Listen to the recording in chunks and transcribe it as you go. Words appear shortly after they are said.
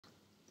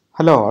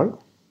Hello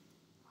all.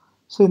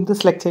 So in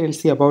this lecture you'll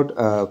see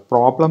about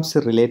problems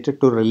related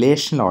to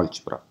relational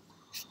algebra.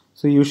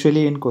 So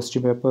usually in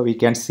question paper we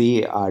can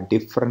see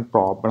different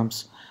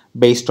problems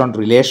based on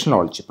relational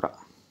algebra.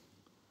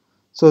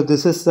 So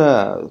this is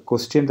a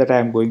question that I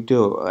am going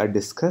to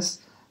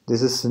discuss.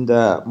 This is in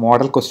the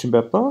model question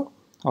paper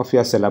of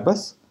your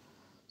syllabus.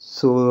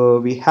 So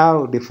we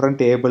have different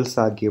tables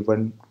are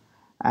given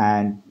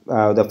and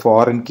the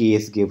foreign key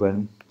is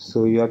given.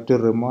 So you have to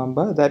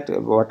remember that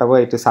whatever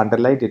it is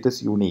underlined, it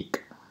is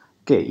unique.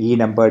 Okay, E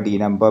number, D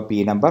number,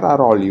 P number are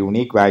all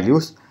unique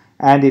values,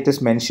 and it is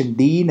mentioned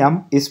D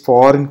num is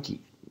foreign key.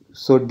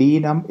 So D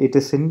num, it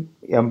is in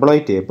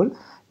employee table.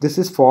 This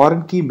is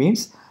foreign key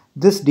means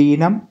this D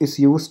num is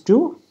used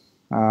to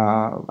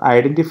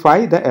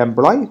identify the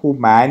employee who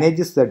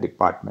manages the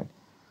department.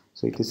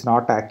 So it is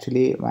not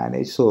actually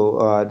managed.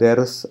 So there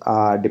is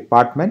a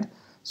department.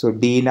 So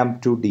D num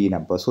to D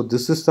number. So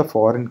this is the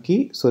foreign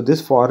key. So this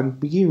foreign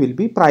key will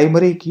be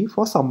primary key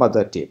for some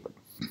other table.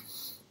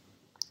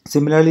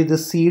 Similarly, the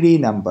CD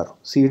number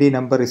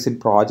is in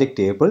project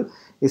table,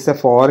 is a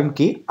foreign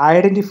key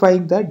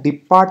identifying the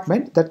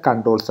department that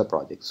controls the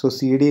project. So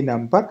CD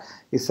number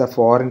is a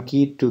foreign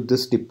key to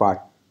this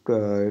department.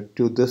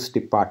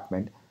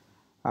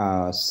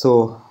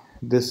 So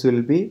this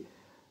will be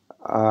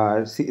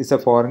is a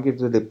foreign key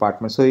to the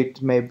department. So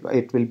it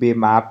will be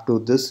mapped to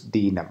this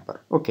D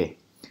number. Okay.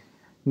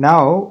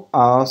 Now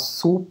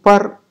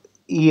super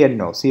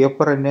ENO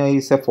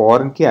is a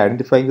foreign key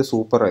identifying the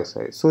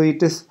supervisor. So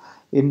it is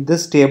in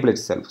this table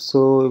itself.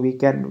 So we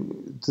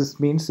can, this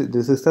means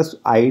this is the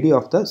ID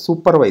of the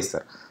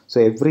supervisor.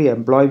 So every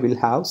employee will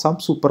have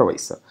some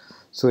supervisor.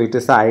 So it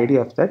is the ID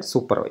of that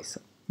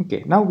supervisor.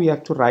 Okay, now we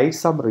have to write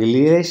some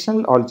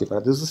relational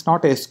algebra. This is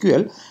not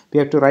SQL. We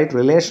have to write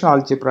relational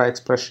algebra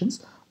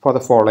expressions for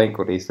the following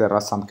queries. There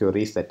are some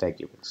queries that are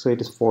given. So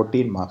it is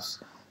 14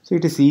 marks. So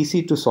it is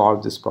easy to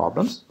solve these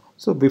problems.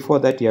 So before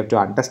that you have to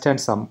understand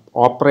some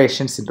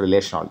operations in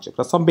relational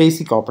algebra, some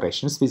basic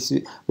operations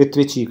with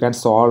which you can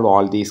solve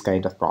all these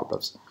kind of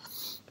problems.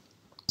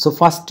 So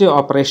first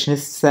operation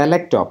is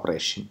select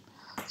operation.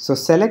 So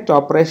select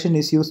operation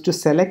is used to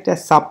select a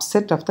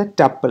subset of the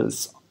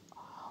tuples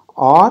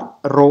or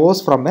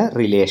rows from a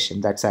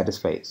relation that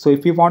satisfies. So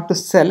if you want to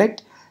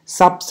select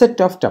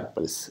subset of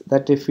tuples,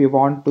 that if we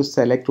want to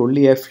select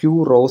only a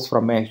few rows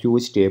from a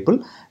huge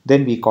table,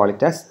 then we call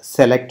it as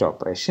select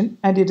operation,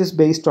 and it is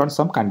based on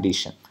some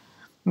condition.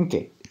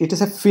 Okay, it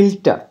is a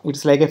filter.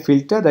 It's like a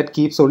filter that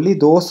keeps only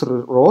those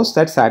rows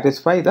that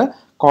satisfy the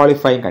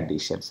qualifying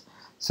conditions.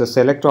 So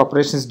select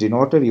operation is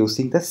denoted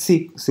using the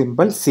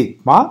symbol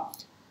sigma.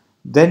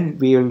 Then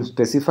we will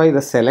specify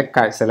the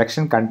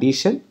selection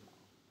condition,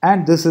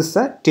 and this is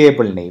the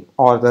table name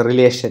or the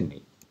relation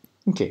name.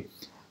 Okay.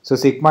 So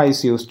sigma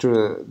is used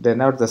to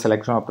denote the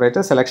selection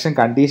operator. Selection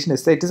condition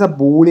is that it is a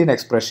Boolean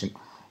expression.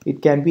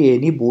 It can be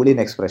any Boolean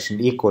expression,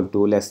 equal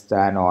to, less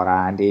than, or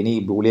and,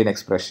 any Boolean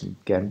expression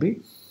can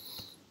be.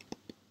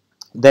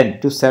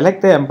 Then to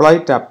select the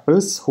employee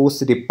tuples whose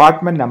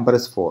department number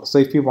is 4. So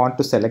if you want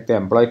to select the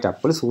employee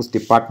tuples whose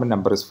department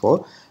number is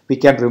 4, we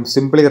can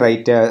simply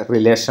write a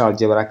relational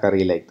algebra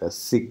query like this.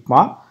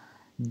 Sigma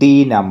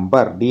D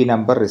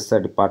number is the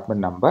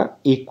department number,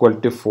 equal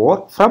to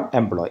 4 from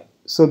employee.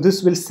 So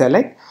this will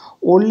select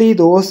only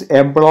those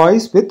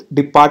employees with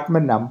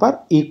department number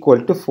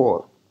equal to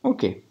 4.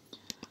 Okay.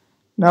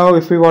 Now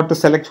if we want to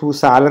select whose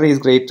salary is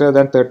greater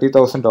than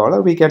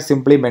 $30,000, we can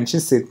simply mention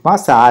sigma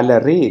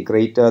salary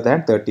greater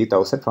than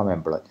 30,000 from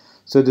employee.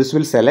 So this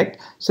will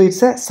select. So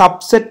it's a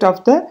subset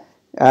of the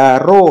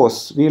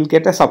rows. We will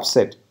get a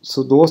subset.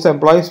 So those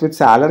employees with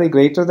salary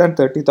greater than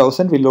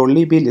 30,000 will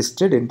only be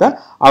listed in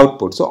the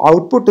output. So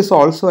output is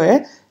also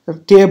a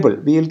table.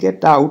 We will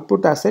get the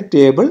output as a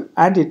table,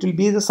 and it will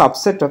be the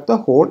subset of the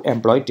whole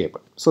employee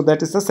table. So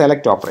that is the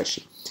select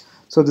operation.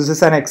 So this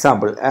is an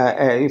example.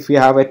 If we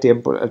have a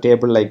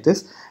table like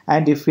this,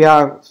 and if we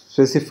are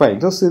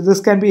specifying, so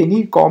this can be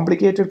any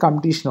complicated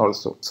condition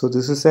also. So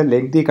this is a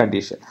lengthy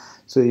condition.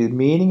 So the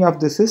meaning of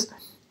this is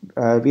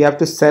we have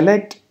to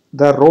select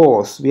the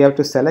rows. We have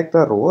to select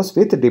the rows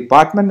with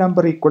department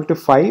number equal to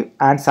 5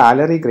 and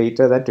salary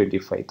greater than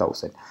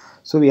 25,000.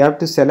 So we have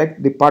to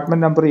select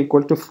department number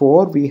equal to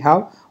 4. We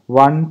have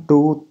 1,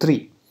 2,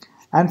 3.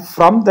 And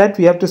from that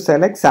we have to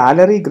select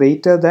salary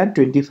greater than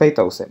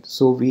 25,000.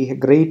 So we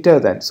greater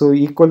than, so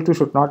equal to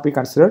should not be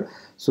considered.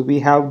 So we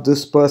have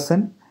this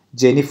person,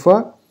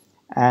 Jennifer,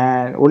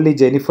 and only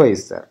Jennifer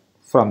is there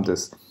from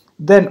this.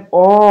 Then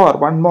or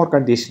one more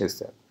condition is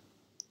there.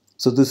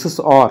 So this is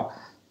or,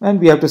 and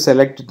we have to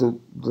select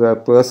the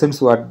persons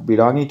who are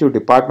belonging to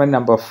department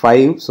number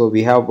 5. So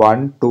we have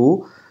 1,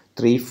 2,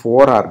 3,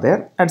 4 are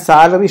there, and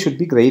salary should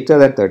be greater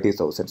than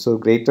 30,000. So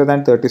greater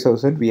than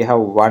 30,000, we have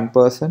one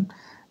person.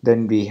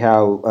 Then we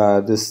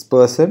have this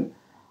person,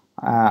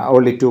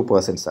 only 2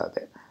 persons are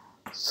there.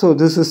 So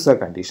this is the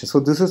condition. So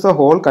this is the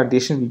whole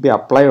condition will be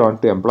applied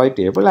onto employee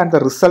table, and the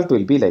result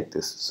will be like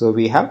this. So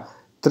we have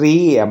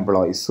 3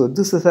 employees. So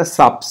this is a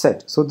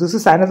subset. So this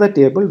is another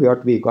table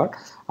what we got.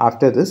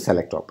 after this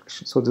select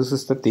operation. So this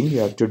is the thing you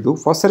have to do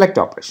for select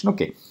operation.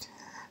 Okay.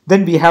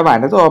 Then we have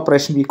another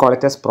operation, we call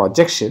it as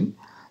projection.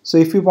 So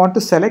if we want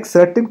to select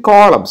certain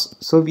columns,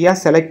 so we are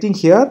selecting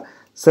here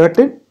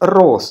certain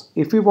rows.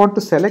 If we want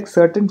to select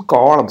certain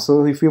columns,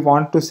 so if we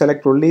want to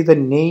select only the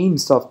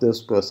names of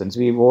those persons,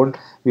 we want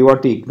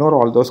to ignore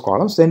all those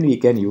columns, then we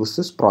can use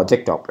this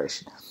project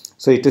operation.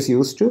 So it is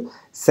used to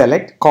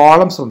select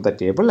columns from the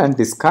table and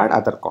discard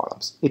other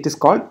columns. It is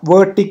called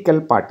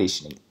vertical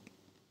partitioning.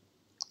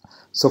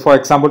 So for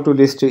example, to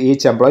list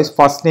each employee's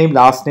first name,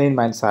 last name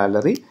and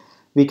salary,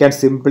 we can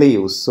simply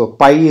use. So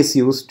pi is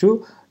used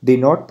to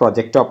denote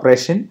project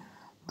operation.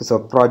 So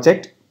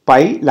project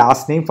pi,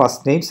 last name,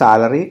 first name,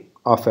 salary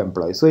of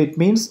employee. So it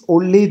means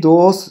only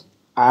those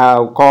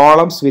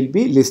columns will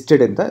be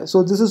listed in the.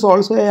 So this is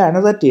also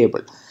another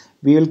table.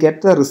 We will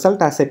get the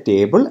result as a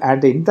table,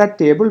 and in that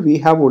table we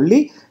have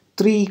only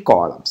 3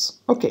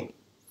 columns. Okay.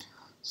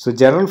 So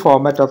general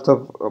format of the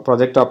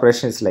project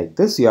operation is like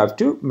this. You have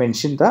to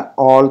mention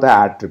all the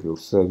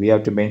attributes. So we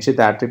have to mention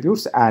the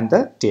attributes and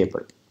the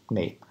table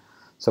name.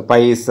 So pi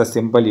is the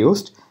symbol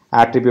used.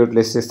 Attribute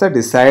list is the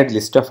desired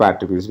list of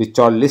attributes, which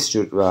all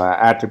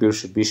attributes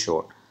should be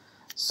shown.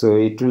 So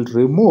it will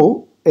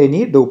remove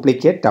any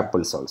duplicate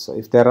tuples also.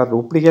 If there are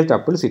duplicate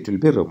tuples, it will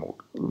be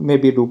removed.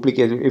 Maybe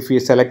duplicate, if you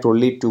select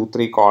only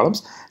 2-3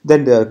 columns,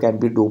 then there can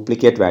be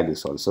duplicate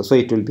values also. So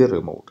it will be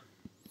removed.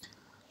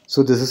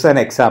 So this is an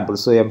example.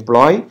 So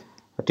employee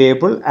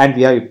table, and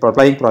we are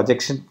applying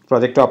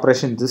project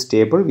operation in this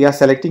table. We are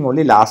selecting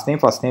only last name,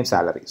 first name,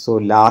 salary. So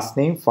last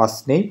name,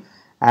 first name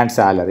and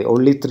salary.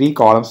 Only 3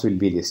 columns will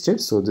be listed.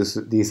 So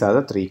these are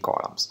the 3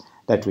 columns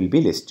that will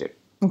be listed.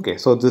 Okay.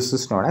 So this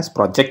is known as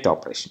project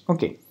operation.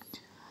 Okay.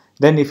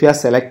 Then if you are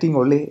selecting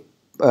only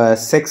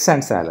sex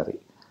and salary,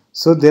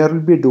 so there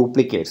will be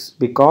duplicates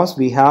because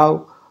we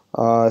have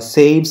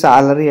same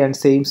salary and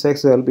same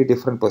sex, there will be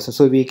different persons.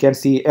 So we can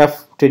see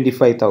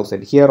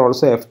F25,000, here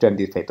also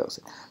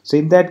F25,000. So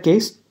in that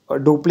case,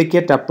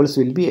 duplicate tuples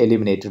will be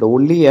eliminated.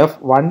 Only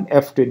F1,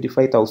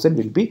 F25,000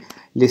 will be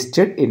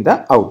listed in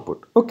the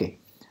output. Okay.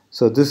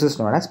 So this is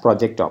known as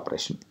project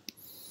operation.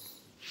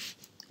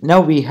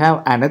 Now we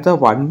have another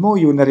one more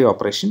unary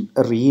operation,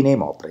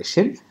 rename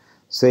operation.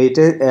 So we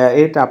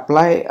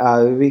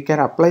can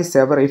apply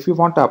several. If you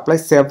want to apply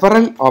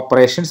several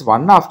operations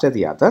one after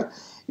the other,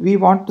 we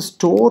want to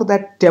store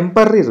that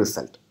temporary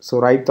result. So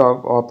write the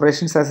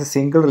operations as a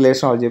single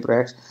relational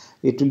algebra.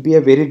 It will be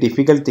a very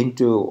difficult thing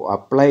to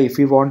apply. If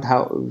you want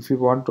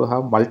to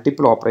have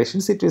multiple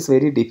operations, it is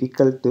very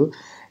difficult to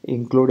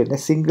include in a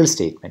single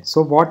statement.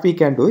 So what we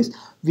can do is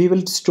we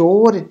will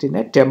store it in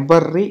a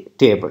temporary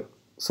table.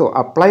 So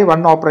apply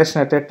one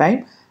operation at a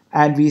time,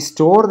 and we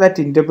store that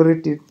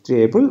intermediate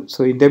table.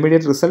 So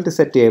intermediate result is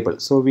a table.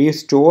 So we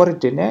store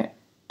it in a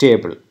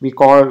table.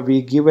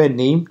 We give a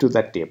name to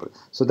that table.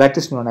 So that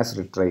is known as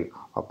retrieve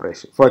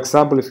operation. For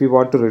example, if we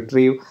want to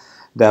retrieve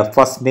the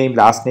first name,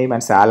 last name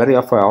and salary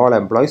of all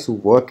employees who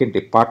work in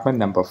department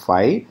number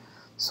 5.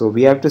 So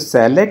we have to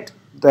select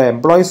the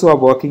employees who are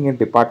working in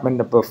department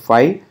number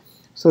 5.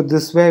 So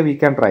this way we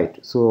can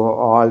write. So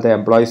all the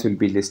employees will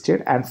be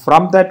listed, and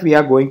from that we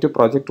are going to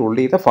project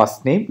only the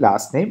first name,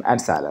 last name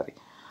and salary.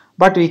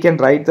 But we can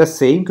write the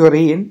same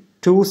query in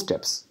 2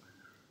 steps.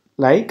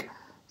 Like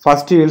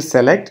first you will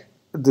select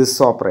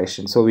this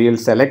operation. So we will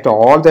select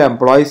all the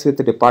employees with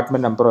the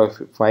department number of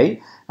 5,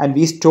 and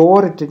we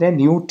store it in a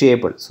new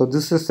table. So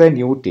this is a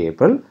new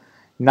table.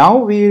 Now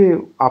we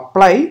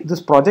apply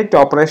this project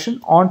operation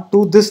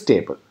onto this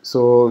table.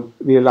 So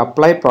we will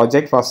apply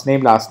project first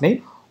name, last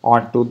name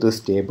onto this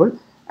table,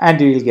 and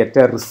we will get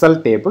a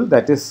result table,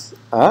 that is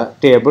a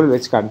table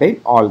which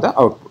contains all the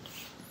output.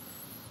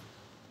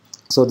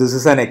 So this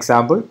is an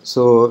example.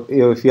 So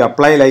if you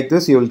apply like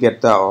this, you will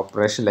get the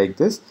operation like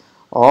this,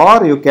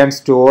 or you can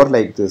store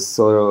like this.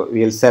 So we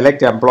will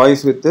select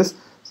employees with this,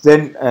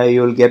 then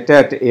you will get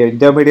an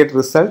intermediate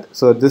result.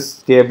 So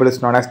this table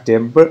is known as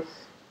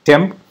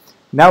temp.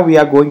 Now we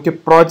are going to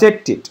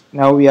project it.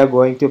 Now we are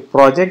going to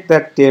project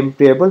that temp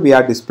table. We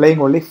are displaying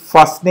only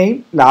first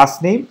name,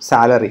 last name,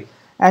 salary,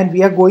 and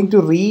we are going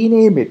to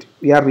rename it.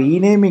 We are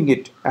renaming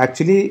it.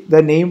 Actually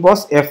the name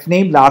was F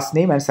name, last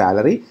name and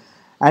salary,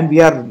 and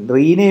we are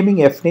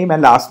renaming F name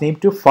and last name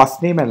to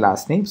first name and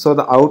last name. So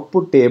the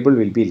output table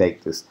will be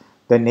like this.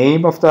 The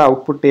name of the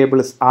output table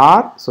is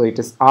R, so it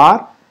is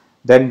R.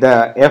 Then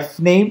the F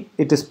name,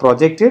 it is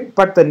projected,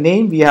 but the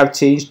name we have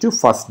changed to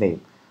first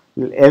name.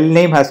 L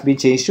name has been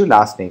changed to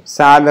last name.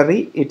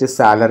 Salary, it is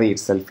salary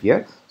itself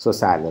here, so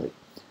salary.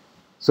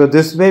 So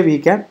this way we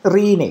can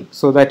rename.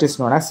 So that is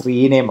known as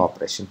rename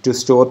operation. To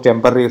store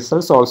temporary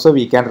results also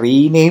we can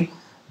rename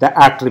the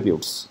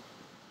attributes.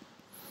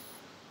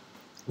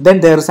 Then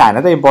there is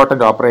another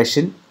important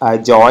operation,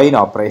 join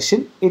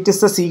operation. It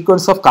is the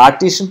sequence of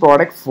Cartesian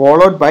product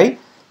followed by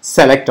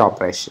select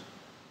operation.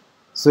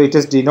 So it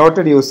is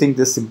denoted using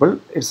this symbol.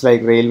 It's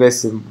like railway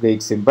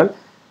symbol.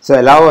 So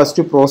allow us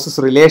to process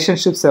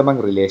relationships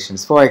among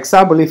relations. For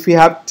example, if we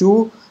have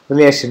 2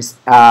 relations,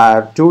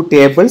 2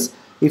 tables,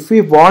 if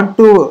we want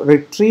to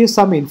retrieve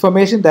some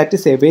information that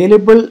is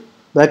available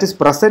that is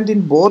present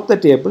in both the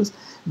tables,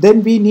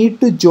 then we need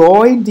to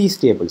join these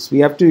tables. We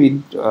have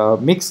to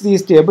mix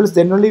these tables,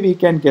 then only we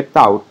can get the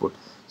output.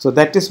 So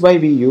that is why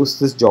we use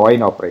this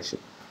join operation.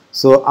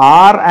 So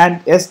R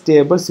and S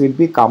tables will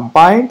be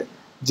combined,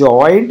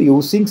 joined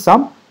using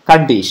some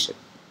condition.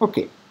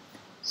 Okay.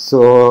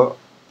 So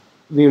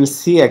we will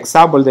see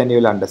example, then you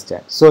will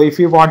understand. So if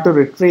you want to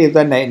retrieve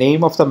the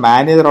name of the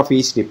manager of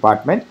each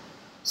department,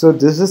 so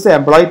this is the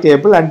employee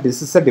table and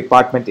this is a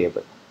department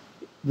table.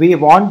 We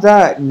want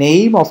the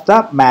name of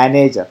the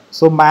manager.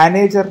 So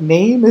manager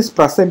name is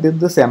present in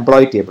this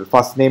employee table.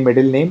 First name,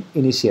 middle name,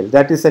 initial.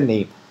 That is a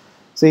name.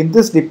 So in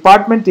this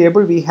department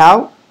table, we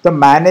have the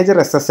manager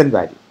SSN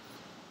value.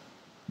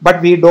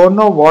 But we don't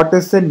know what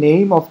is the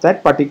name of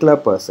that particular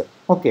person.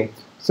 Okay.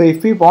 So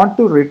if we want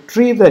to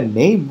retrieve the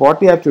name, what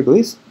we have to do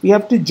is we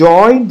have to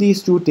join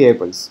these two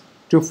tables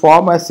to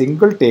form a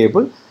single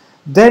table.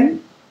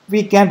 Then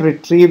we can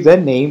retrieve the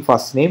name,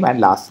 first name and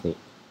last name.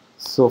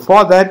 So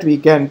for that we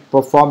can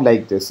perform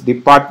like this.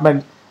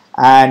 Department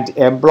and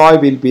employee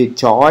will be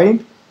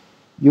joined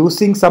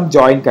using some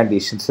join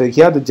condition. So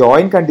here the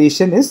join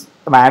condition is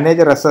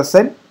manager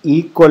SSN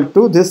equal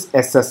to this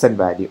SSN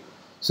value.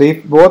 So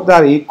if both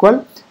are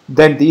equal,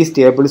 then these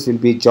tables will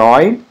be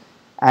joined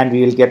and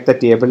we will get the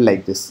table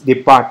like this.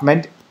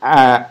 Department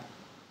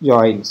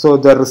join. So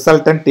the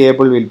resultant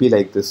table will be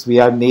like this. We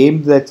have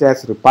named that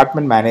as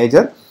department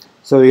manager.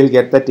 So we will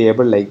get the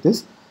table like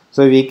this.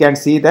 So we can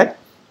see that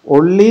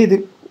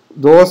only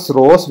those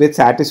rows which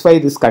satisfy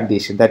this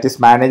condition, that is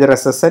manager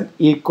SSN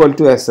equal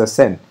to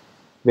SSN,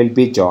 will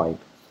be joined.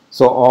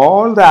 So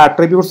all the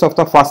attributes of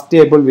the first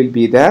table will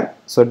be there.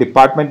 So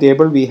department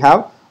table we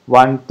have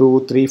 1,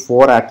 2, 3,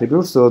 4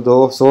 attributes. So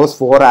those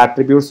 4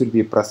 attributes will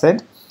be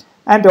present,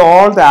 and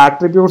all the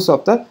attributes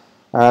of the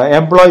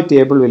employee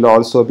table will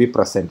also be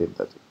present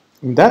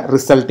in the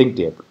resulting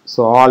table.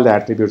 So all the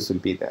attributes will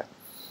be there.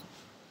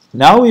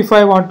 Now if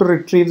I want to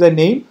retrieve the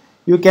name,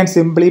 you can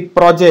simply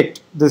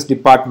project this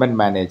department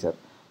manager.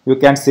 You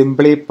can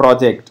simply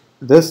project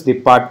this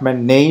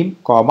department name,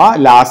 comma,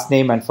 last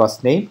name and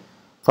first name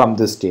from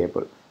this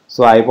table.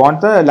 So I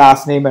want the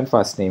last name and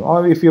first name,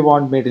 or if you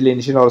want middle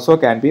initial also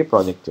can be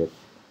projected.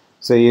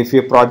 So if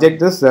you project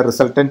this, the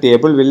resultant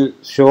table will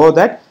show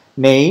that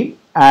name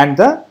and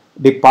the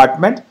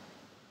department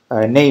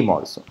name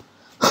also.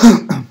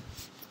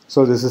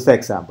 So this is the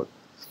example.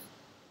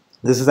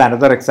 This is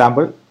another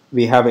example.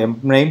 We have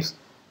names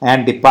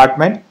and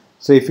department.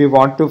 So if you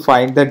want to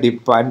find the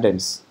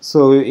dependents,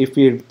 so if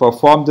we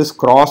perform this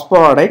cross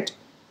product,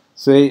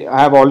 so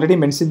I have already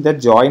mentioned that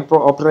join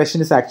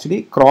operation is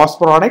actually cross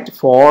product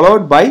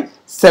followed by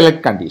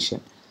select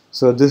condition.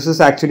 So this is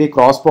actually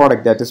cross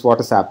product, that is what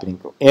is happening.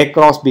 A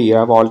cross B, you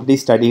have already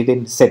studied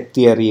in set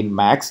theory in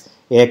max.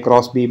 A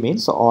cross B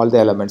means all the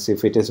elements.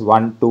 If it is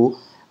 1, 2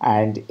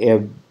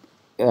 and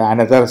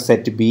another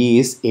set B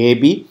is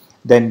AB,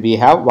 then we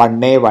have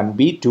 1A,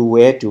 1B,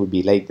 2A,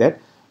 2B, like that.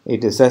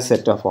 It is a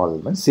set of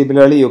elements.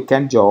 Similarly, you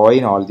can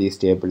join all these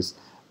tables.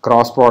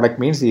 Cross product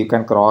means you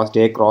can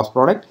take cross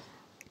product.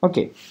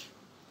 Okay.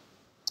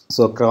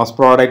 So cross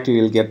product,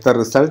 you will get the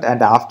result,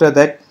 and after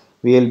that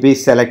we will be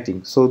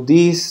selecting. So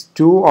these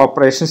two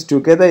operations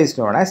together is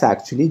known as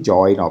actually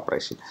join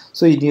operation.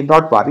 So you need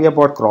not worry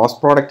about cross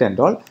product and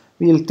all.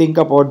 We will think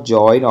about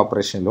join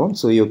operation alone.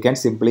 So you can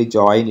simply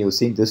join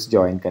using this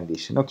join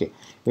condition. Okay.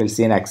 We will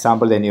see an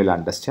example, then you will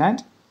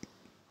understand.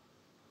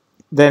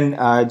 Then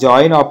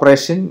join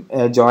operation,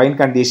 join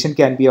condition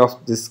can be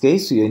of this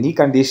case. So any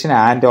condition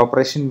and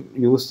operation,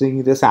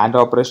 using this and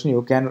operation,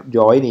 you can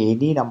join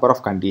any number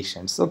of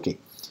conditions. Okay.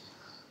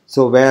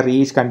 So where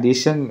each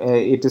condition,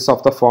 it is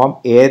of the form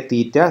A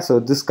theta. So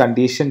this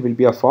condition will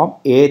be a form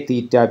A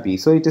theta B.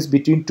 So it is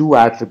between two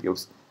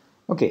attributes.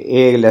 Okay,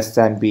 A less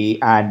than B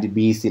and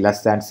B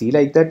less than C,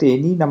 like that.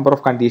 Any number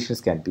of conditions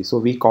can be. So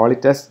we call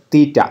it as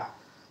theta.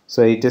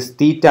 So it is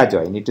theta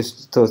join. It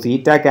is, so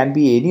theta can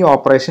be any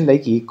operation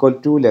like equal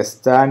to, less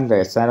than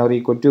or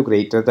equal to,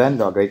 greater than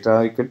or greater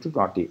or equal to,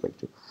 not equal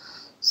to.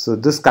 So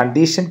this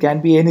condition can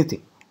be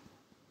anything.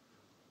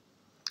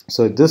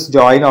 So this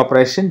join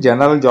operation,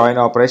 general join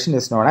operation,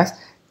 is known as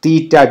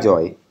theta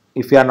join.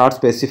 If you are not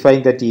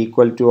specifying that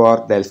equal to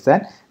or less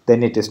than,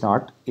 then it is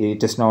not.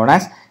 It is known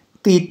as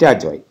theta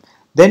join.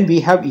 Then we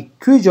have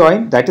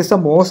equijoin. That is the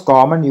most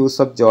common use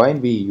of join.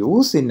 We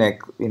use in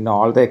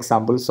all the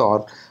examples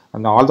or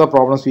in all the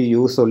problems we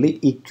use only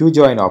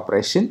equijoin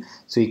operation.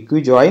 So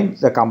equijoin,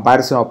 the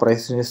comparison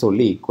operation is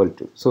only equal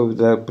to. So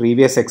the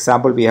previous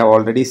example we have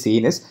already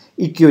seen is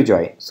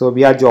equijoin. So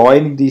we are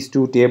joining these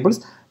two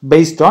tables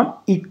based on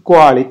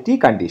equality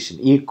condition,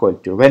 equal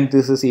to. When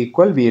this is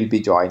equal, we will be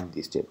joining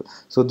these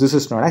tables. So this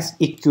is known as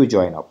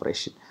equijoin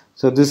operation.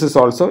 So this is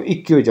also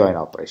equijoin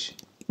operation.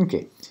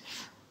 Okay.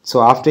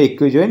 So after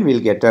equijoin, we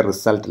will get a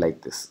result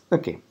like this.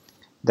 Okay.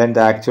 Then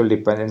the actual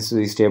dependence,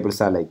 these tables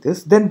are like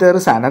this. Then there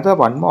is another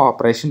one more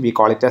operation, we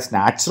call it as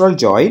natural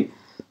join.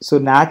 So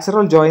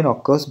natural join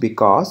occurs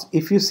because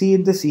if you see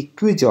in this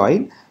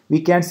equijoin,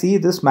 we can see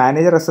this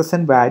manager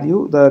SSN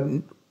value,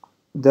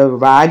 the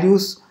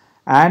values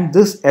and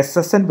this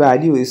SSN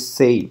value is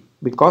same.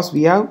 because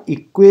we have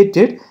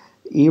equated,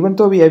 even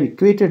though we have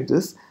equated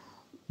this,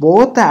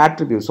 both the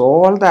attributes,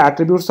 all the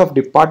attributes of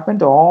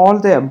department, all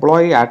the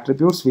employee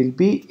attributes will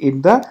be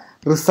in the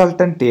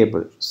resultant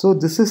table. So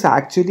this is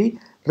actually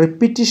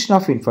repetition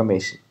of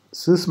information.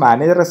 So this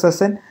manager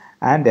SSN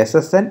and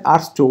SSN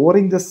are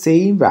storing the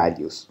same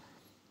values.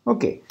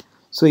 Okay.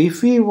 So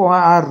if we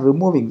are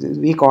removing this,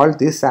 we call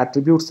these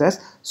attributes as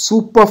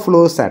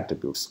superfluous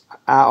attributes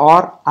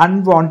or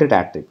unwanted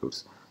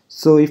attributes.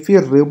 So if you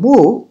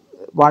remove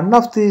one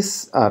of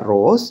these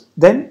rows,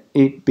 then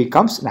it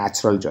becomes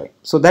natural join.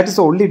 So that is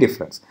the only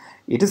difference.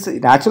 It is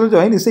natural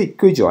join is a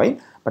equijoin,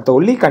 but the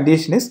only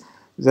condition is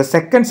the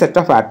second set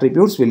of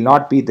attributes will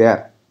not be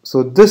there.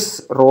 So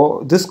this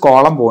row, this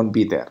column won't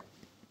be there.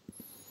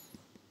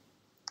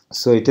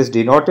 So it is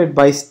denoted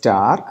by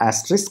star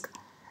asterisk.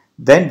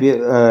 Then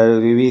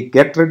we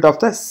get rid of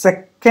the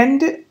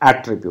second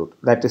attribute,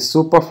 that is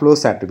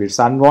superfluous attributes,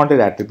 unwanted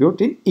attribute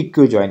in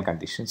equijoin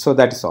condition. So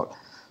that is all.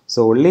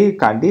 So only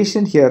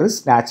condition here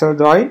is natural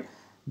join.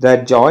 The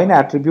join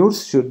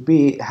attributes should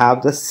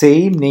have the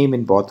same name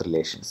in both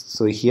relations.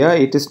 So here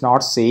it is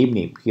not same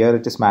name. Here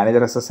it is manager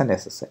SSN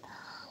SSN.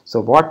 So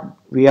what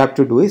we have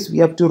to do is we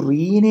have to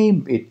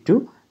rename it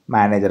to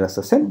manager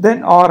SSN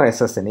then or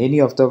SSN. Any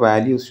of the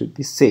values should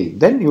be same.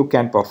 Then you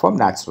can perform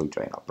natural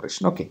join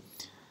operation. Okay.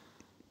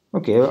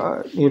 Okay,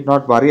 you need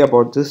not worry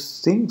about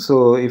this thing.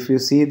 So if you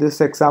see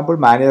this example,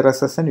 manager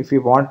SSN, if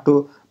you want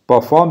to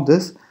perform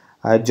this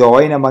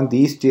join among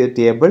these two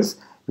tables,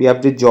 we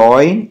have to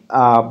join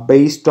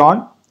based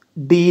on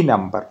D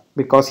number,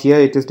 because here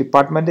it is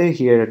department,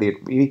 here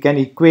we can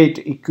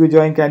equate,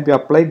 equijoin can be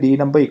applied D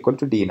number equal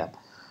to D number.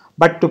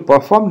 But to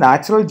perform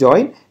natural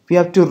join, we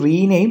have to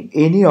rename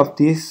any of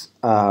these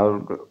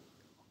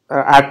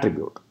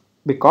attribute,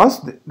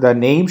 because the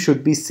name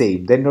should be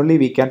same. Then only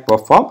we can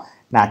perform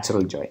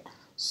natural join.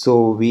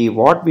 So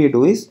what we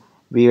do is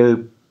we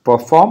will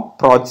perform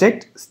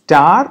project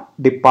star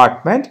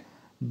department.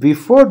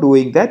 Before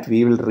doing that,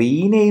 we will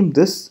rename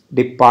this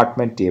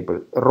department table.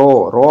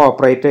 Row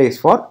operator is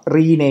for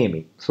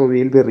renaming. So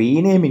we will be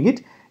renaming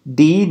it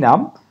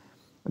dnum.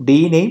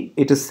 Dname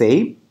it is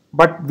same,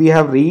 but we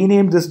have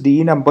renamed this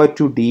d number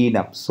to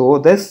dnum. So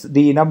this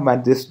dnum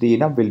and this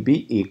dnum will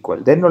be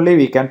equal. Then only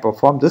we can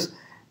perform this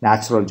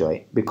natural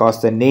join,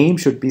 because the name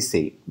should be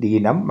same.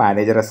 Dnum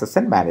manager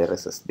SSN manager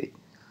SSD.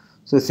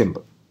 So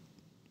simple.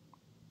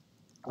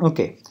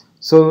 Okay.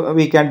 So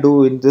we can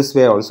do in this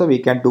way also. We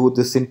can do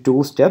this in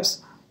two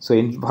steps. So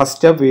in first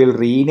step we will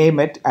rename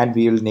it and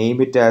we will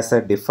name it as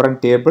a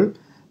different table.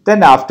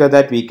 Then after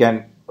that we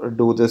can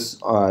do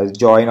this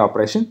join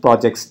operation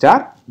project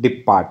star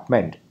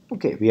department.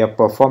 Okay, we have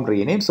performed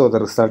rename, so the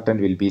resultant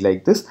will be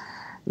like this.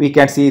 We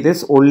can see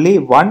this only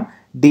one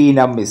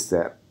dnum is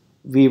there.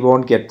 We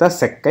won't get the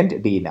second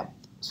dnum.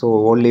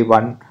 So only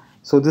one.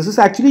 So this is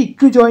actually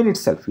equijoin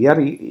itself. We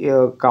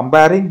are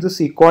comparing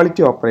this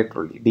equality operator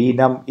only.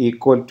 Dnum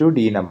equal to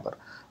d number.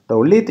 The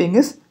only thing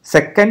is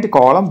second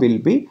column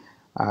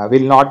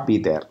will not be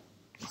there.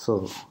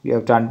 So you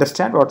have to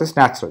understand what is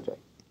natural join.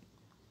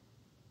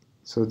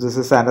 So this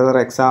is another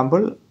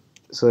example.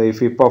 So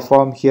if we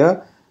perform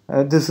here,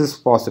 this is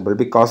possible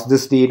because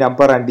this d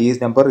number and d's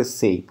number is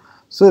same.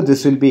 So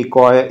this will be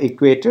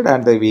equated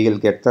and we will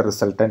get the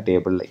resultant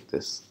table like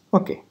this.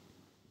 Okay.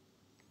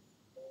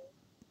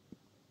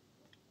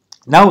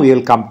 Now we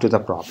will come to the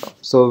problem.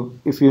 So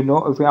if you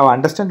have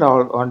understood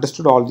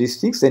all these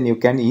things, then you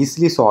can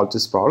easily solve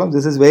this problem.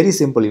 This is very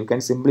simple. You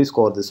can simply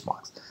score this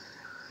marks.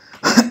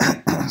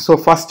 So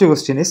first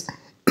question is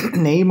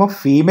name of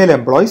female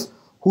employees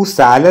whose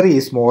salary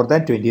is more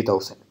than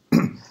 20,000.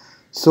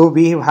 So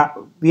we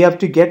have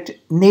to get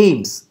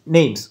names.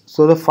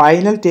 So the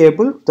final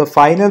table, the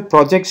final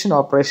projection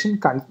operation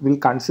will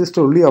consist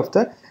only of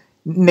the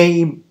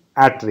name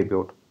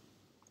attribute.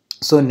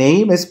 So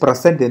name is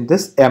present in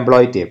this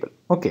employee table.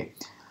 Okay.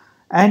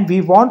 And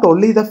we want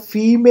only the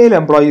female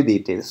employee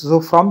details. So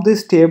from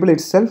this table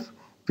itself,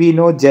 we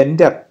know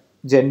gender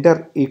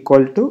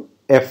equal to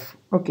F.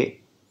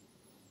 Okay.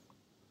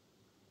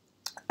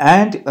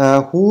 And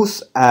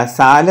whose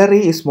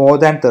salary is more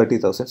than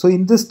 30,000. So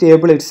in this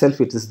table itself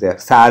it is there.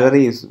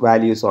 Salary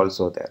value is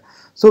also there.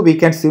 So we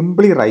can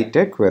simply write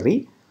a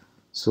query.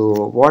 So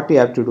what we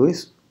have to do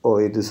is,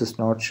 this is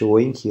not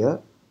showing here.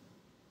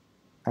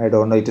 I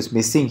don't know, it is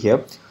missing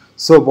here.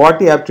 So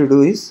what we have to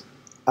do is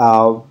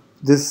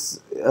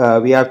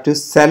we have to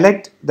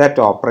select that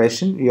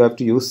operation. You have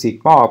to use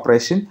sigma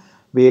operation.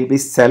 We will be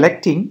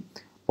selecting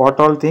what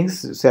all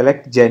things.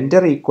 Select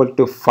gender equal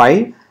to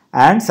 5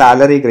 and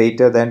salary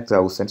greater than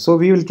 1,000. So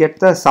we will get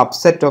the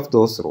subset of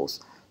those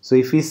rows. So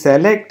if we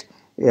select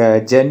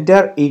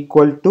gender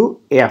equal to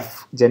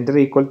F, gender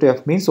equal to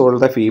F means all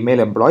the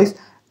female employees,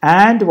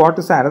 and what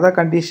is another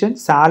condition?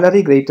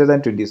 Salary greater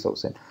than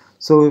 20,000.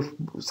 So if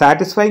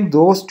satisfying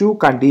those two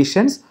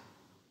conditions,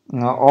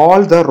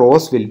 all the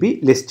rows will be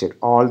listed.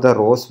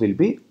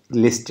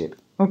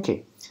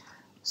 Okay.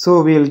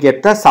 So we will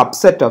get the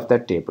subset of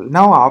that table.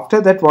 Now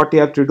after that, what we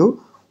have to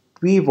do?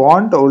 We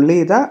want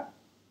only the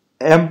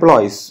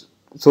employees.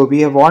 so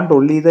we want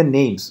only the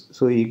names.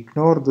 So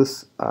ignore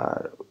this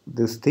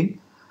this thing.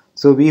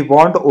 So we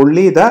want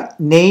only the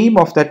name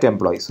of that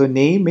employee. So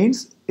name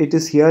means it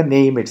is here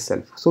name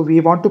itself. So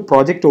we want to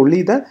project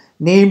only the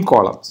name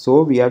column.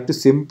 So we have to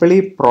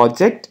simply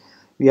project,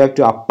 we have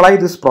to apply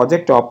this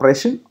project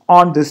operation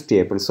on this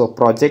table. So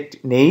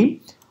project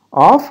name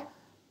of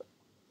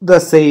the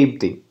same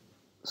thing.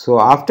 So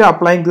after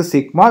applying the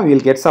sigma, we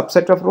will get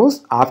subset of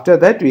rows. After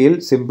that, we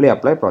will simply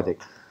apply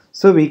project.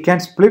 So we can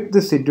split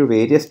this into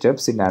various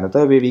steps. In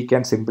another way, we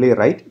can simply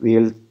write, we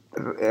will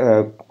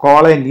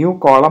call a new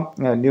column,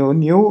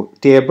 new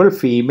table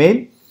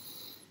female,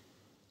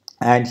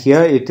 and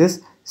here it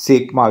is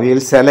sigma. We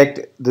will select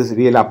this,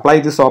 we will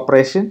apply this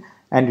operation,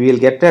 and we will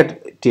get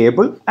that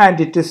table, and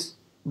it is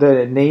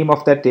the name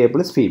of that table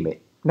is female.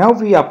 Now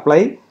we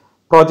apply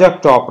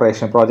project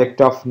operation,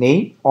 project of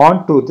name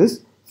onto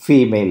this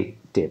female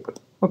table.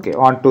 Okay,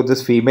 onto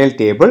this female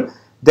table,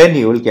 then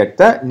you will get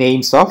the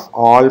names of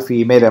all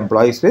female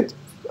employees with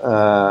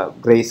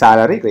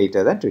salary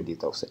greater than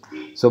 20,000.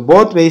 So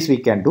both ways we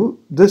can do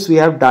this. We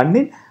have done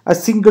in a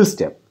single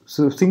step.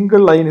 So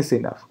single line is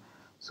enough.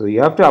 So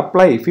you have to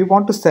apply. If you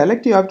want to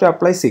select, you have to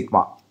apply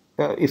sigma.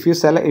 If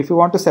you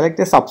want to select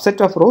a subset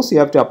of rows, you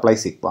have to apply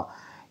sigma.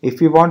 If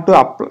you want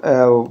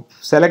to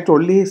select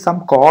only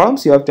some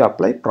columns, you have to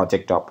apply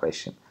project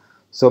operation.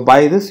 So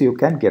by this you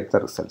can get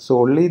the result. So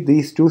only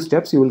these two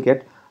steps you will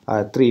get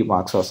 3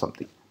 marks or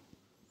something.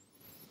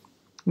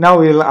 Now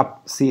we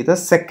will see the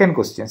second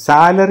question.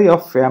 Salary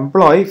of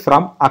employee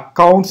from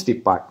accounts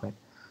department.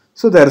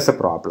 So there is a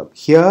problem.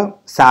 Here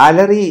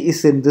salary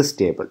is in this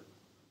table.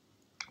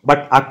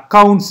 But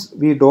accounts,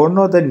 we don't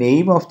know the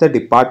name of the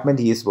department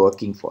he is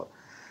working for.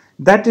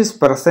 That is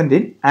present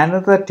in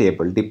another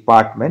table,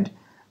 department.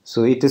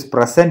 So it is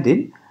present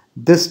in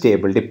this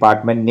table,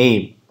 department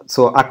name.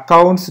 So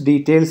accounts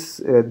details,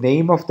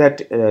 name of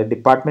that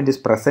department is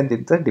present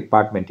in the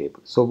department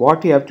table. So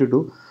what you have to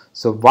do?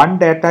 So one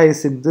data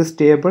is in this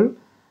table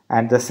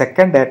and the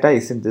second data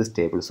is in this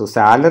table. So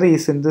salary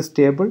is in this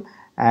table,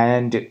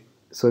 and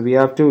so we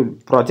have to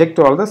project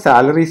all the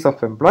salaries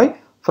of employee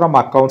from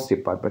accounts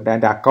department,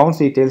 and accounts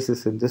details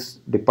is in this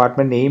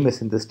department, name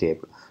is in this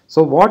table.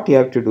 So what you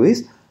have to do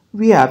is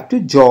we have to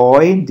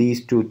join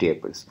these two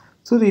tables.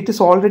 So it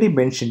is already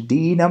mentioned,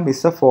 dnum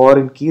is a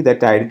foreign key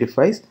that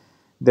identifies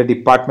the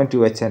department to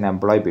which an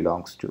employee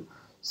belongs to.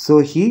 So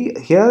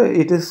here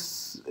it is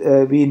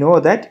we know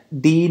that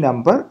D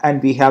number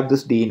and we have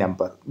this D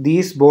number.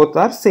 These both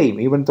are same.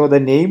 Even though the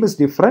name is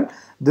different,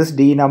 this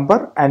D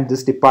number and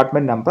this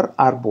department number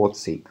are both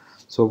same.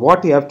 So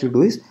what you have to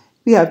do is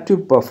we have to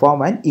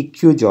perform an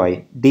eq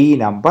join. D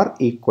number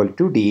equal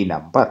to D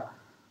number.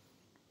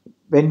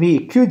 When we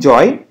eq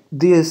join,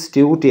 these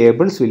two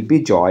tables will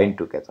be joined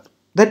together.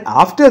 Then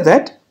after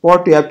that,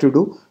 what we have to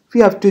do?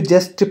 We have to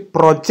just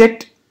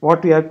project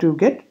what we have to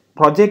get.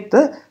 Project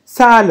the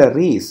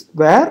salaries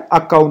where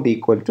account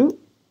equal to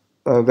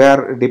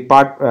where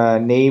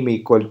name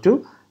equal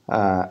to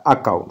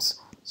accounts.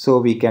 So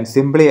we can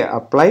simply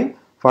apply.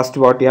 First,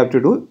 what you have to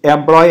do,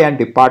 employee and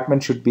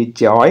department should be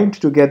joined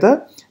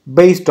together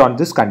based on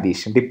this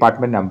condition,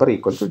 department number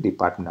equal to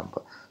department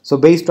number. So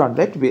based on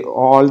that,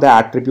 all the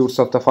attributes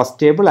of the first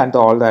table and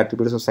all the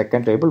attributes of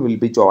second table will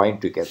be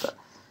joined together.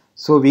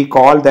 So we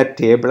call that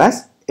table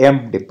as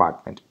M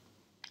department.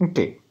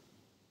 Okay.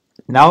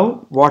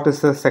 Now what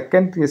is the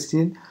second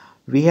question?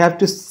 We have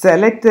to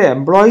select the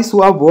employees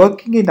who are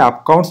working in the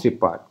accounts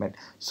department.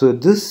 So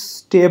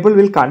this table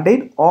will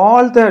contain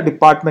all the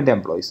department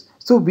employees.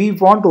 So we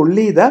want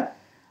only the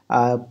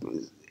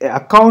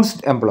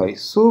accounts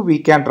employees. So we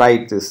can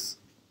write this.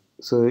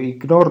 So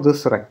ignore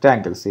this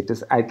rectangles. It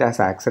has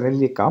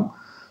accidentally come.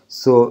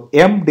 So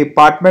M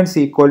departments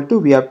equal to,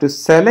 we have to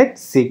select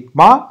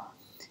sigma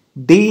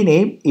D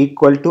name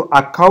equal to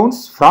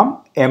accounts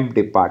from M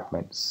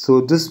department. So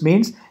this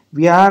means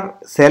we are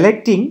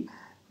selecting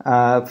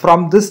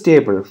from this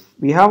table.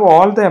 We have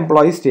all the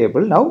employees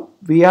table. Now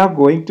we are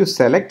going to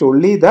select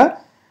only the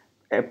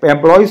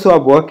employees who are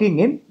working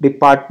in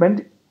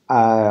department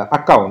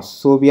accounts.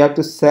 So we have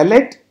to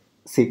select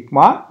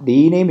sigma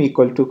D name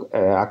equal to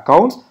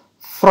accounts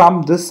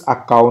from this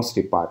accounts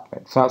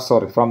department.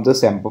 From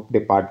this M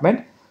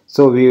department.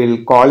 So we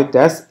will call it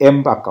as M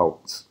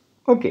accounts.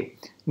 Okay.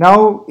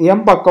 Now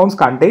M accounts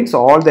contains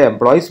all the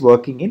employees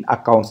working in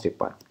accounts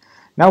department.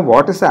 Now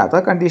what is the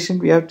other condition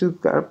we have to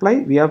apply?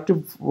 We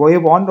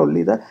want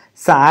only the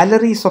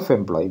salaries of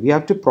employee. We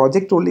have to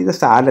project only the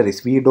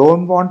salaries. We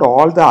don't want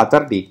all the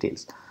other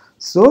details.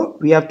 So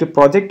we have to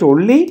project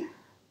only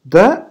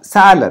the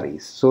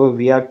salaries. So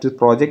we have to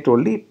project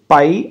only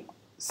pi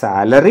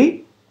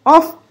salary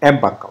of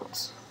M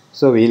accounts.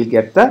 So we will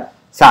get the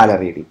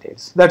salary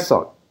details. That's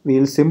all. We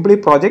will simply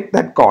project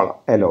that column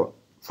alone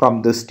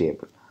from this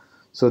table.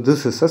 So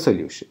this is a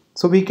solution.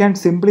 So we can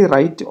simply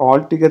write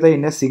all together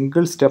in a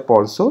single step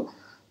also.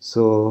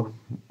 So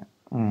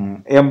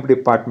M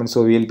department.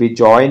 So we will be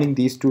joining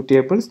these two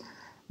tables.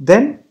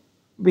 Then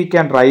we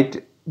can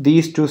write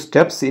these two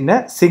steps in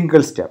a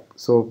single step.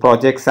 So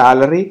project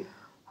salary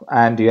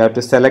and you have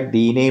to select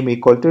D name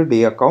equal to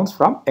D accounts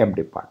from M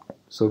department.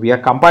 So we are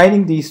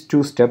combining these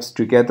two steps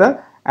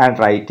together and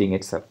writing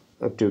it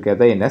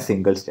together in a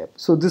single step.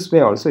 So this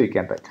way also you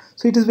can write.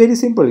 So it is very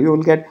simple. You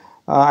will get,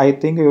 I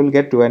think you will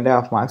get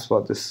 2.5 marks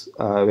for this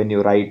when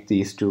you write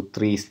these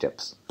three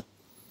steps.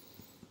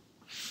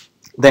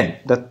 Then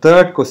the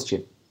third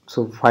question.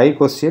 So 5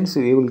 questions,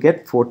 you will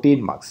get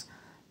 14 marks.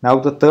 Now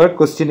the third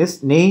question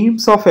is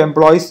names of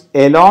employees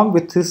along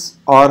with his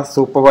or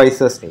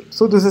supervisor's name.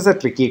 So this is a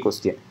tricky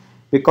question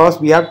because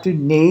we have to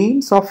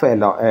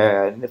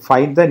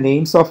find the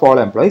names of all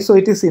employees. So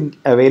it is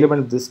available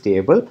in this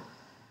table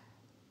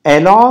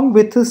along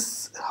with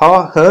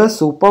her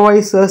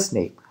supervisor's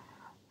name,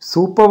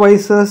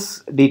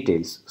 supervisor's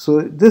details.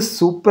 So this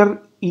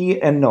super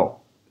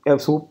ENO,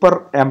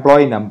 super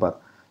employee number.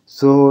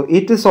 So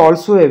it is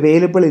also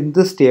available in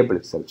this table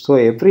itself. So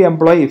every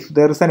employee, if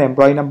there is an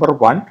employee number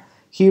 1,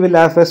 he will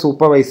have a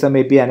supervisor,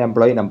 maybe an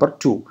employee number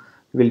 2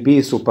 will be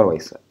a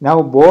supervisor.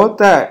 Now both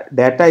the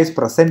data is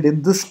present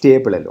in this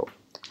table alone.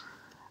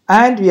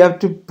 And we have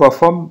to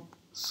perform,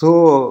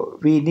 so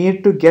we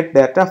need to get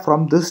data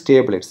from this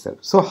table itself.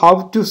 So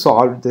how to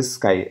solve this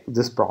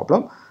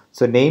problem?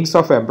 So names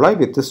of employee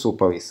with the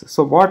supervisor.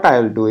 So what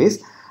I will do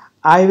is,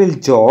 I will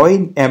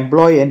join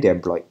employee and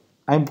employee.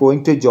 I am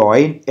going to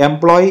join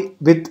employee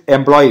with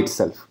employee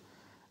itself,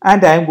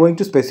 and I am going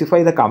to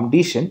specify the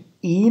condition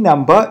E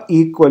number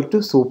equal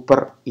to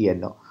super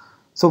ENO.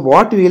 So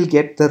what we will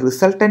get, the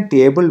resultant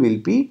table will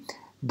be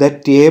the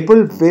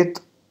table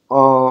with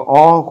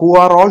who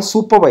are all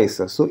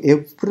supervisors. So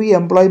every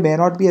employee may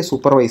not be a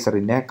supervisor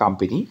in a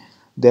company.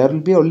 There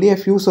will be only a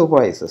few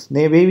supervisors.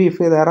 Maybe if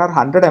there are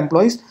 100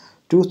 employees,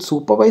 to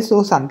supervise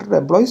those 100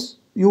 employees,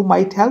 you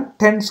might have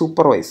 10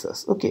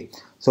 supervisors. Okay,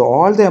 so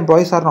all the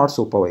employees are not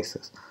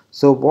supervisors.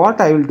 So what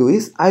I will do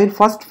is, I will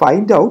first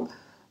find out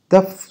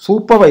the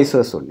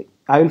supervisors only.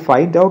 I will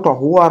find out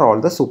who are all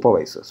the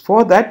supervisors.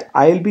 For that,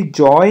 I will be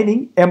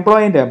joining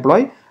employee and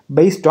employee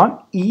based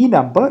on E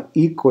number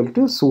equal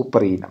to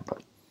super E number.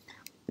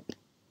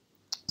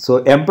 So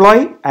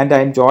employee, and I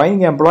am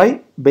joining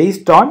employee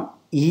based on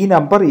E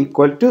number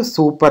equal to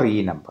super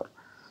E number.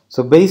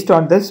 So based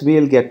on this, we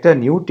will get a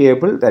new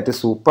table, that is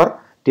super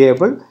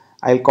table.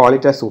 I'll call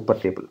it a super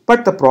table.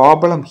 But the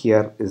problem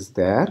here is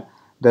there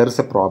is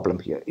a problem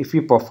here. If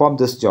you perform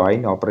this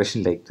join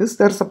operation like this,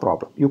 there's a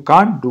problem. You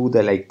can't do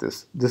like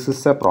this. This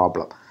is a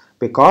problem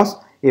because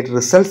it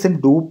results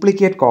in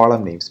duplicate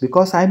column names,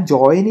 because I'm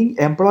joining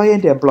employee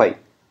and employee.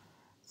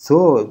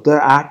 So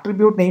the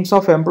attribute names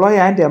of employee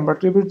and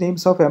attribute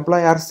names of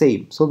employee are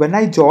same. So when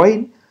I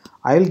join,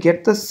 I will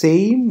get the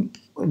same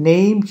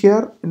name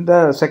here. In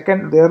the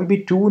second, there will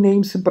be 2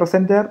 names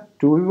present there,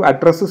 2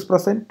 addresses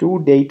present,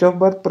 2 date of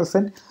birth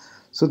present.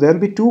 So there will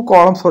be 2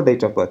 columns for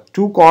date of birth,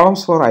 2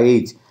 columns for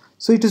age.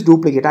 So it is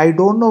duplicate. I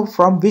don't know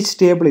from which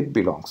table it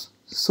belongs.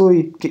 So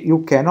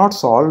you cannot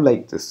solve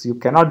like this. You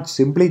cannot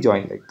simply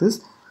join like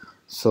this.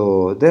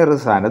 So there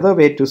is another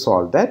way to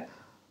solve that.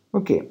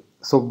 Okay.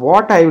 So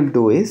what I will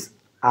do is,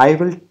 I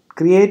will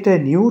create a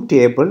new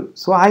table.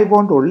 So I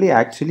want only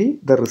actually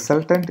the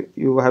resultant,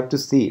 you have to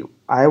see.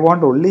 I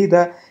want only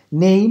the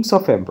names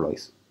of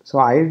employees. So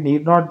I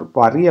need not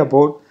worry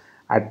about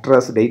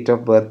address, date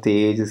of birth,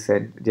 age,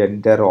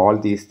 gender, all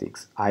these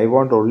things. I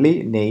want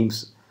only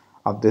names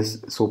of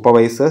this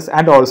supervisors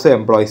and also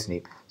employees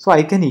name. So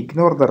I can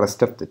ignore the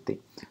rest of the thing.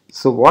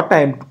 So what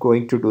I am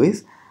going to do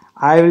is,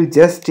 I will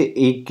just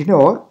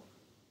ignore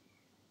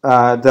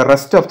the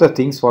rest of the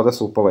things for the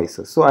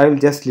supervisors. So I will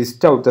just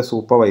list out the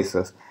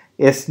supervisors,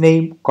 S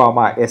name,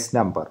 comma, S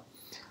number.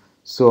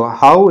 So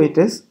how it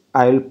is,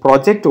 I will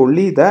project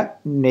only the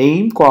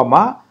name,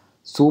 comma,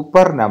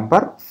 super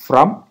number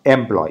from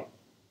employee.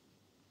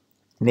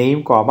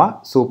 Name, comma,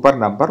 super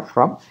number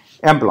from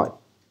employee.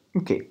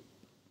 Okay.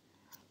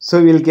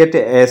 So we will get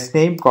S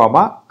name,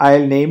 comma, I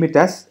will name it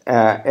as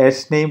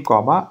S name,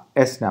 comma,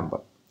 S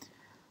number.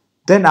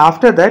 Then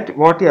after that,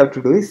 what you have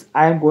to do is,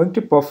 I am going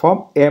to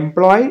perform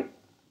employee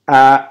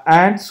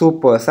and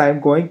super. So I am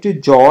going to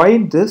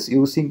join this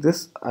using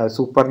this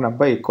super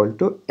number equal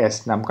to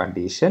S num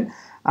condition,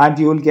 and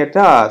you will get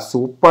a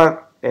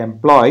super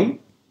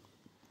employee.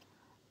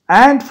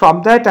 And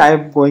from that, I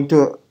am going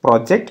to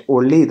project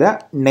only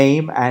the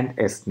name and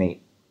S name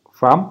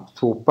from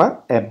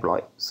super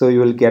employee. So you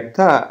will get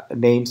the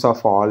names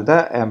of all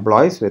the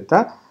employees with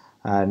the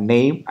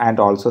name and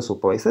also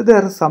supervisor.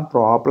 There is some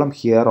problem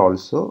here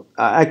also.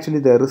 Actually,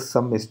 there is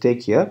some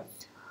mistake here.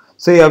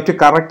 So you have to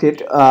correct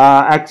it.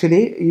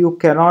 Actually, you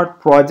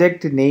cannot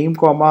project name,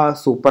 comma,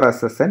 super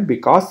SSN,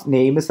 because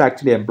name is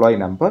actually employee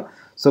number.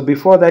 So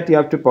before that, you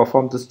have to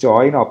perform this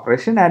join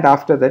operation, and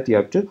after that, you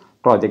have to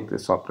project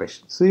this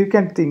operation. So you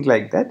can think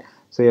like that.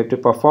 So you have to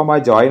perform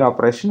a join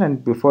operation,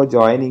 and before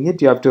joining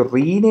it, you have to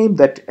rename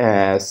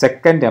that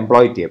second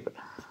employee table.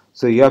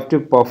 So you have to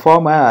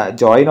perform a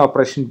join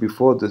operation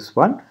before this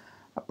one,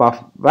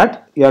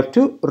 but you have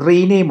to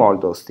rename all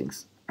those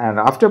things. And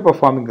after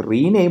performing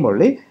rename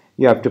only,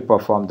 you have to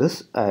perform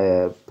this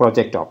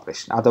project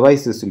operation.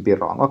 Otherwise, this will be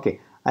wrong. Okay,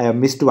 I have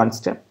missed one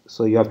step,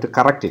 so you have to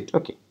correct it.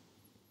 Okay.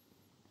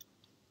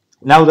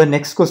 Now the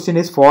next question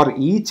is, for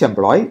each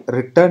employee,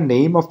 return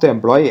name of the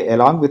employee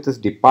along with his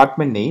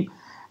department name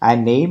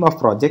and name of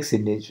projects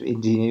in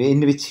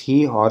which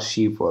he or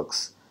she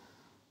works.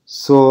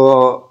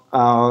 So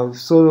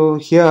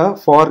here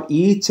for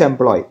each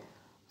employee,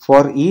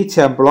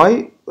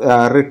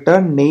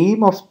 return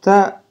name of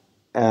the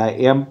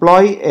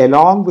employee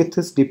along with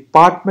his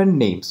department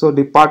name. So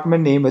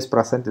department name is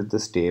present in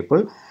this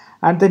table,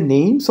 and the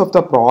names of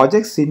the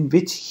projects in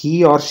which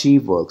he or she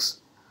works.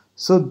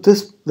 So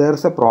there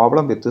is a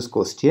problem with this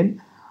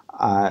question.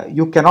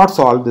 You cannot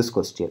solve this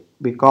question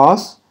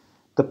because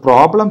the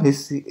problem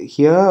is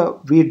here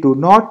we do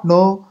not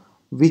know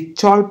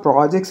which all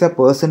projects a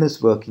person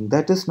is working.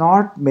 That is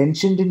not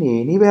mentioned in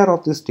anywhere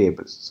of this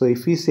table. So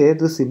if we say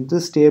this in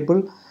this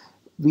table,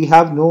 we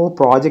have no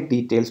project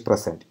details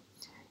present.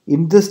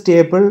 In this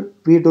table,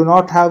 we do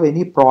not have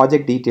any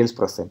project details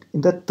present.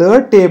 In the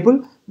third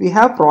table, we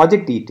have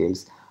project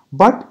details,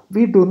 but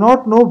we do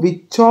not know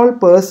which all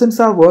persons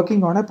are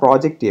working on a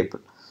project table.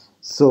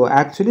 So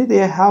actually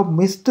they have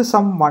missed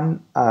some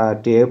one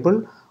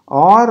table,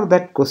 or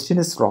that question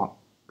is wrong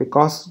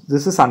because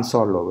this is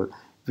unsolvable.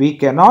 We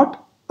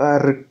cannot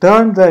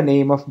return the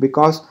name of,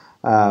 because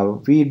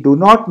we do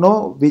not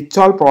know which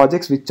all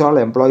projects, which all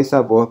employees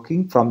are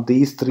working from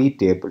these three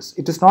tables.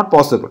 It is not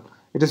possible.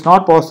 It is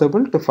not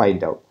possible to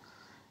find out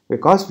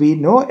because we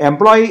know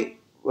employee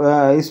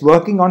is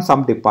working on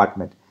some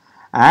department,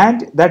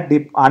 and that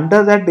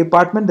under that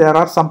department there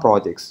are some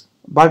projects,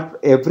 but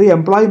every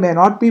employee may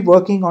not be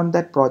working on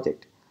that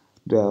project.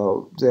 There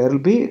will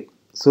be,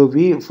 so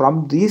we,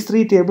 from these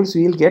three tables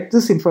we will get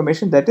this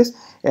information, that is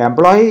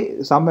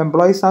some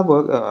employees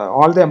are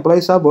all the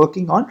employees are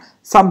working on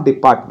some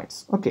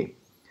departments. Okay,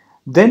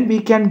 then we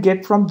can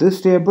get from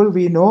this table,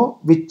 we know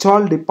which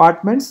all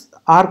departments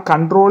are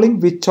controlling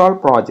which all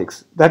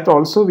projects. That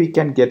also we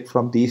can get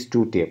from these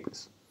two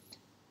tables.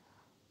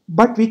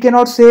 But we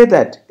cannot say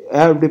that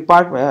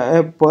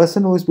a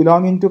person who is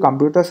belonging to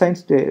computer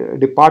science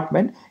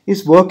department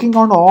is working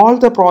on all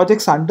the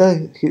projects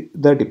under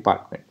the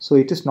department. So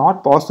it is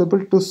not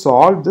possible to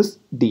solve this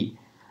D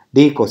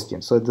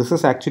question. So this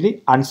is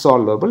actually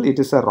unsolvable. It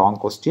is a wrong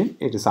question.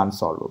 It is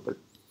unsolvable.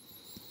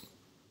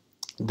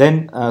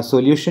 Then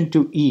solution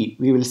to E,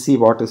 we will see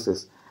what is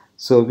this.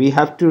 So we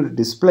have to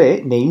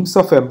display names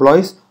of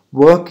employees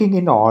working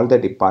in all the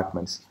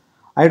departments.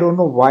 I don't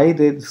know why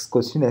this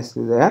question is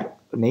there.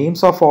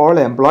 Names of all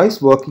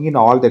employees working in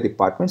all the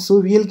departments. So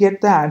we will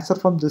get the answer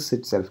from this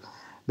itself,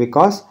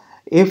 because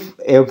if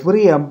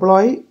every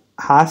employee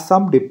has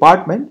some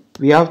department,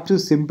 we have to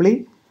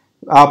simply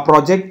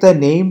project the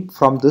name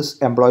from this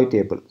employee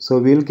table. So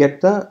we will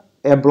get the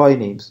employee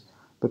names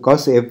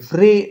because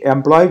every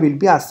employee will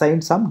be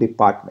assigned some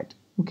department.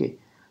 Okay,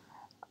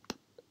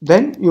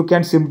 then you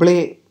can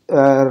simply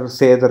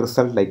say the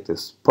result like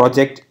this: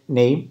 project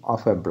name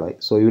of employee.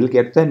 So you will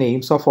get the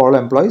names of all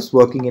employees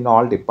working in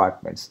all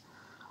departments.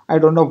 I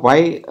don't know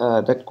why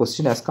that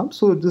question has come.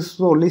 So this is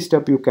the only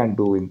step you can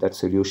do in that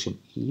solution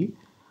E.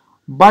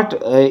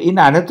 But in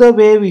another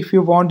way, if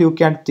you want, you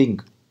can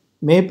think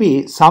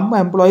maybe some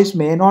employees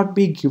may not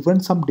be given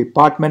some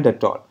department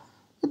at all.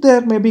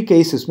 There may be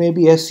cases,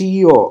 maybe a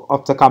CEO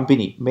of the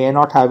company may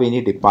not have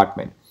any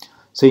department.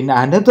 So in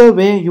another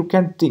way, you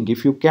can think.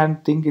 If you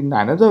can think in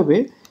another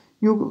way,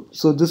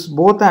 so this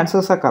both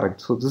answers are correct.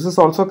 So this is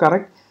also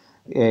correct.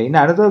 In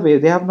another way,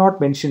 they have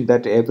not mentioned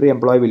that every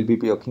employee will be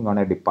working on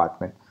a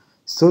department.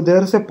 So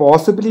there is a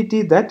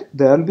possibility that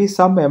there will be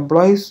some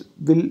employees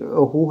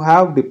who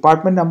have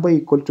department number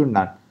equal to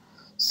none.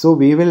 So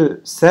we will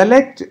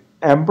select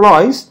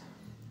employees,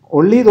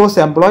 only those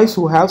employees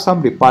who have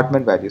some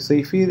department value. So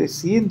if you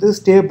see in this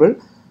table,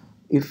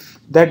 if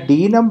that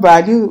dnum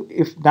value,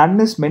 if none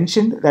is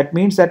mentioned, that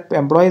means that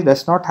employee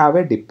does not have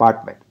a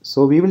department.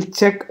 So we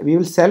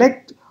will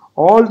select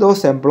all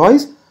those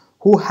employees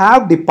who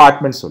have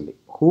departments only,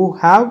 who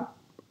have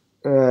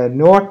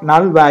not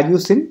null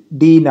values in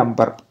D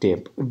number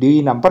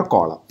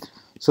column.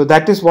 So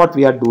that is what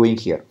we are doing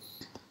here.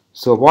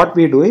 So what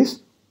we do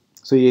is,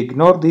 so you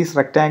ignore these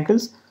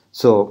rectangles.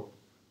 So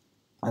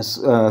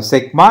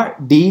sigma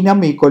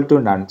dnum equal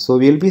to none. So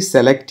we will be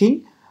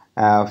selecting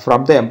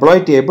from the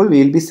employee table,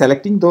 we will be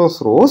selecting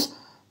those rows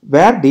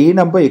where D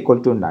number equal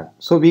to none.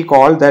 So we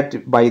call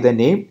that by the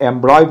name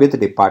employee with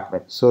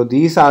department. So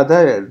these are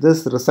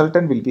this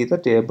resultant will be the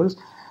tables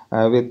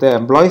with the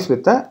employees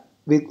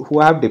who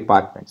have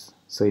departments.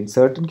 So in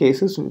certain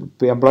cases,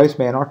 employees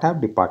may not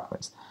have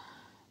departments.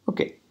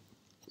 Okay,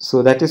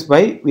 so that is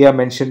why we have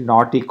mentioned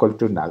not equal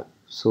to null.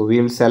 So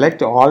we will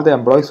select all the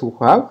employees who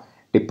have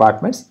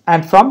departments,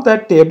 and from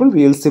that table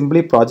we will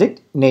simply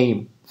project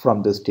name.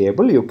 From this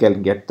table you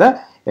can get the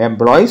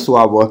employees who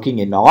are working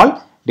in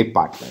all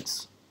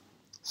departments.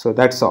 So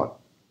that's all.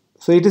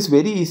 So it is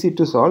very easy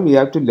to solve. We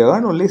have to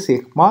learn only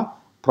sigma,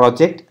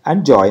 project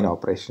and join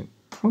operation.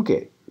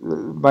 Okay,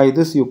 by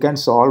this you can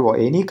solve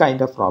any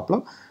kind of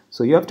problem.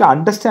 So you have to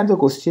understand the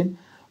question.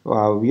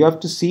 You have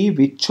to see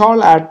which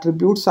all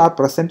attributes are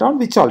present on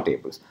which all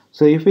tables.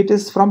 So if it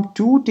is from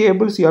two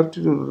tables,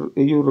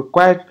 you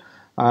require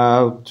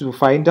to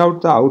find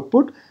out the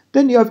output,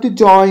 then you have to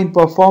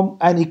perform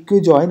an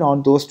equijoin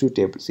on those two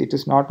tables. It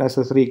is not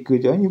necessary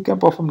equijoin. You can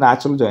perform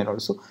natural join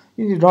also.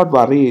 You need not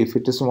worry if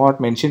it is not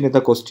mentioned in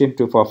the question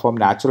to perform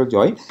natural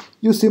join.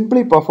 You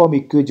simply perform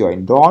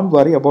equijoin. Don't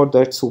worry about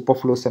that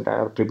superfluous and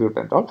attribute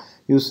and all.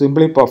 You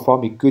simply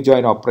perform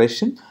equijoin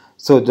operation.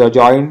 So the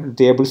join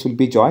tables will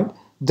be joined.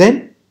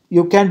 Then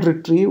you can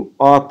retrieve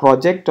or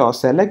project or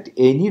select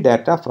any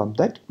data from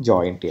that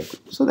join table.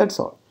 So that's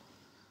all.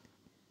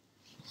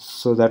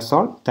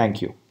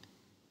 Thank you.